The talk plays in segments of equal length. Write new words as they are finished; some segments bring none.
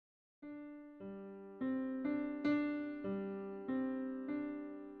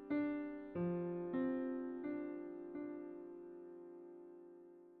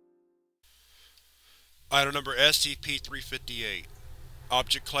Item Number SCP-358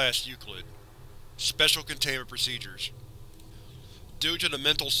 Object Class Euclid Special Containment Procedures. Due to the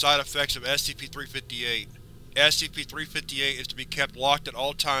mental side effects of SCP-358, SCP-358 is to be kept locked at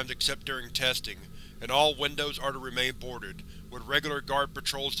all times except during testing, and all windows are to remain boarded, with regular guard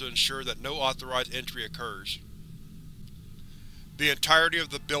patrols to ensure that no authorized entry occurs. The entirety of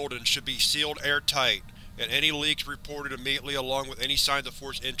the building should be sealed airtight, and any leaks reported immediately along with any signs of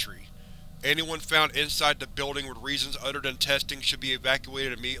forced entry. Anyone found inside the building with reasons other than testing should be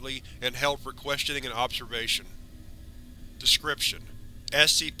evacuated immediately and held for questioning and observation. Description: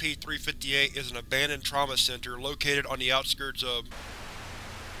 SCP-358 is an abandoned trauma center located on the outskirts of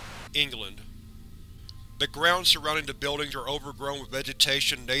England. The grounds surrounding the buildings are overgrown with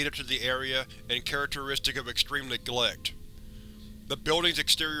vegetation native to the area and characteristic of extreme neglect. The building's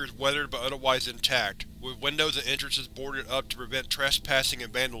exterior is weathered but otherwise intact, with windows and entrances boarded up to prevent trespassing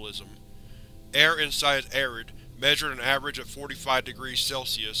and vandalism. Air inside is arid, measured an average of 45 degrees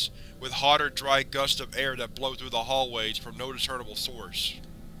Celsius, with hot or dry gusts of air that blow through the hallways from no discernible source.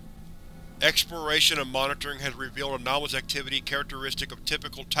 Exploration and monitoring has revealed anomalous activity characteristic of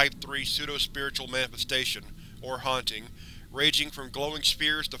typical Type 3 pseudo-spiritual manifestation, or haunting, ranging from glowing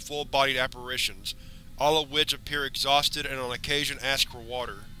spheres to full-bodied apparitions, all of which appear exhausted and on occasion ask for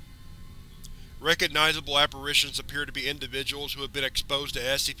water. Recognizable apparitions appear to be individuals who have been exposed to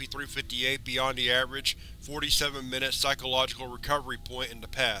SCP-358 beyond the average 47-minute psychological recovery point in the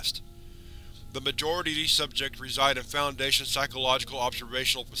past. The majority of these subjects reside in Foundation psychological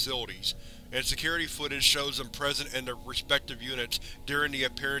observational facilities, and security footage shows them present in their respective units during the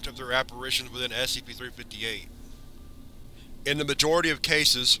appearance of their apparitions within SCP-358. In the majority of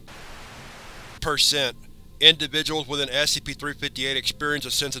cases, individuals within SCP-358 experience a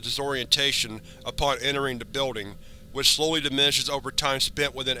sense of disorientation upon entering the building, which slowly diminishes over time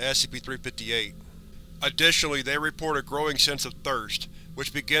spent within SCP-358. Additionally, they report a growing sense of thirst,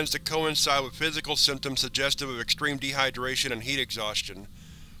 which begins to coincide with physical symptoms suggestive of extreme dehydration and heat exhaustion.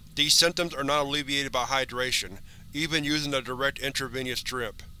 These symptoms are not alleviated by hydration, even using a direct intravenous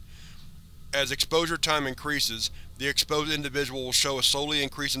drip. As exposure time increases, the exposed individual will show a slowly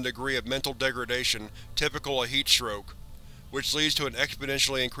increasing degree of mental degradation typical of heat stroke, which leads to an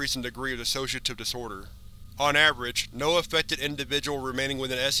exponentially increasing degree of dissociative disorder. On average, no affected individual remaining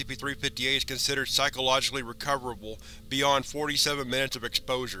within SCP-358 is considered psychologically recoverable beyond 47 minutes of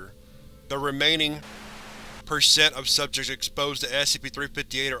exposure. The remaining % of subjects exposed to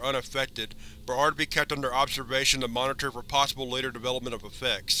SCP-358 are unaffected, but are to be kept under observation to monitor for possible later development of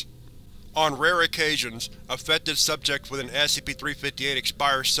effects. On rare occasions, affected subjects within SCP-358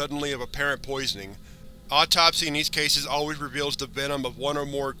 expire suddenly of apparent poisoning. Autopsy in these cases always reveals the venom of one or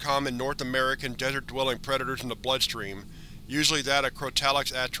more common North American desert-dwelling predators in the bloodstream, usually that of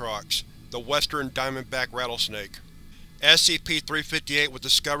Crotalix atrox, the western diamondback rattlesnake. SCP-358 was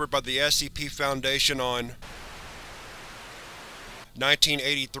discovered by the SCP Foundation on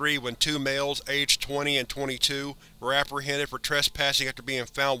 1983 when two males, aged 20 and 22, were apprehended for trespassing after being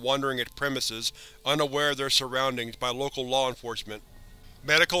found wandering its premises, unaware of their surroundings, by local law enforcement.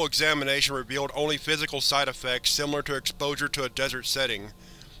 Medical examination revealed only physical side effects similar to exposure to a desert setting.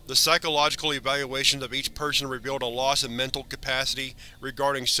 The psychological evaluations of each person revealed a loss in mental capacity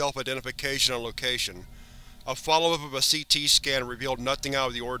regarding self-identification and location. A follow-up of a CT scan revealed nothing out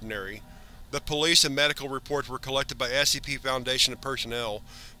of the ordinary. The police and medical reports were collected by SCP Foundation personnel,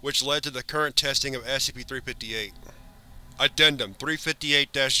 which led to the current testing of SCP-358. Addendum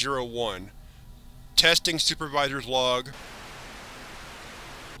 358-01 Testing Supervisor's Log.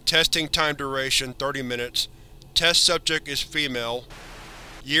 Testing time duration 30 minutes. Test subject is female.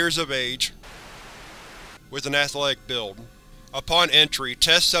 Years of age. With an athletic build. Upon entry,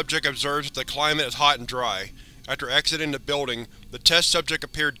 test subject observes that the climate is hot and dry. After exiting the building, the test subject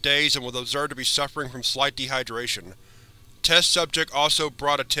appeared dazed and was observed to be suffering from slight dehydration. Test subject also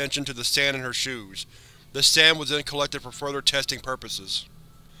brought attention to the sand in her shoes. The sand was then collected for further testing purposes.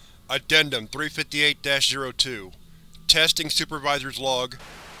 Addendum 358-02 Testing Supervisor's Log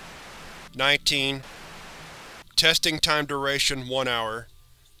 19 Testing time duration 1 hour.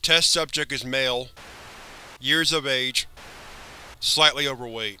 Test subject is male. Years of age. Slightly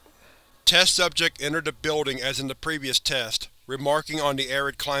overweight. Test subject entered the building as in the previous test, remarking on the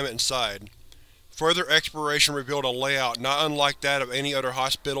arid climate inside. Further exploration revealed a layout not unlike that of any other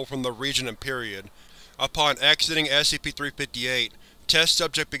hospital from the region and period. Upon exiting SCP-358, test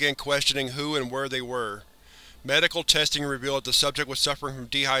subject began questioning who and where they were. Medical testing revealed that the subject was suffering from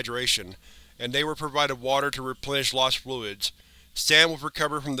dehydration, and they were provided water to replenish lost fluids. Sand was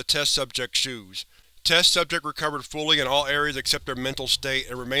recovered from the test subject's shoes. Test subject recovered fully in all areas except their mental state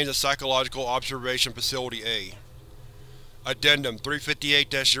and remains at Psychological Observation Facility A. Addendum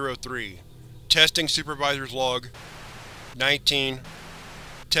 358-03 Testing Supervisor's Log 19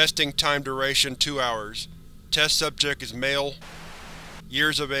 Testing Time Duration 2 hours. Test subject is male.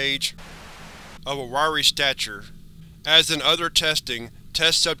 Years of age. Of a wiry stature. As in other testing,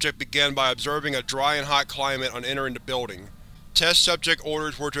 test subject began by observing a dry and hot climate on entering the building. Test subject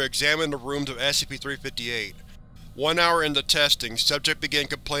orders were to examine the rooms of SCP-358. 1 hour into testing, subject began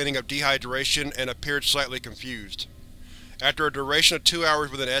complaining of dehydration and appeared slightly confused. After a duration of 2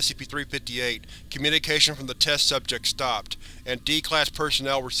 hours within SCP-358, communication from the test subject stopped, and D-Class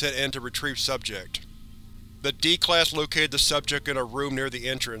personnel were sent in to retrieve subject. The D-Class located the subject in a room near the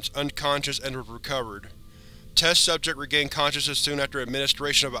entrance, unconscious, and was recovered. Test subject regained consciousness soon after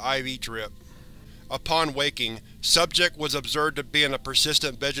administration of an IV drip. Upon waking, subject was observed to be in a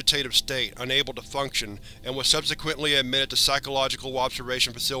persistent vegetative state, unable to function, and was subsequently admitted to Psychological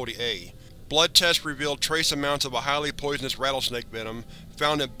Observation Facility A. Blood tests revealed trace amounts of a highly poisonous rattlesnake venom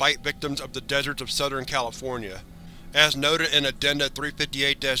found in bite victims of the deserts of Southern California. As noted in Addenda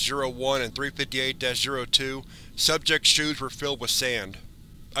 358-01 and 358-02, subject's shoes were filled with sand.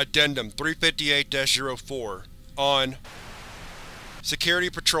 Addendum 358-04 On Security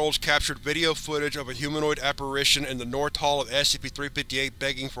patrols captured video footage of a humanoid apparition in the North Hall of SCP-358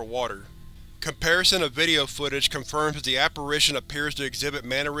 begging for water. Comparison of video footage confirms that the apparition appears to exhibit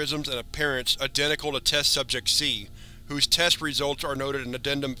mannerisms and appearance identical to Test Subject C, whose test results are noted in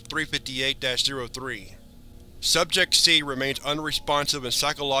Addendum 358-03. Subject C remains unresponsive in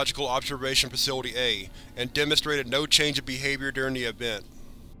Psychological Observation Facility A, and demonstrated no change in behavior during the event.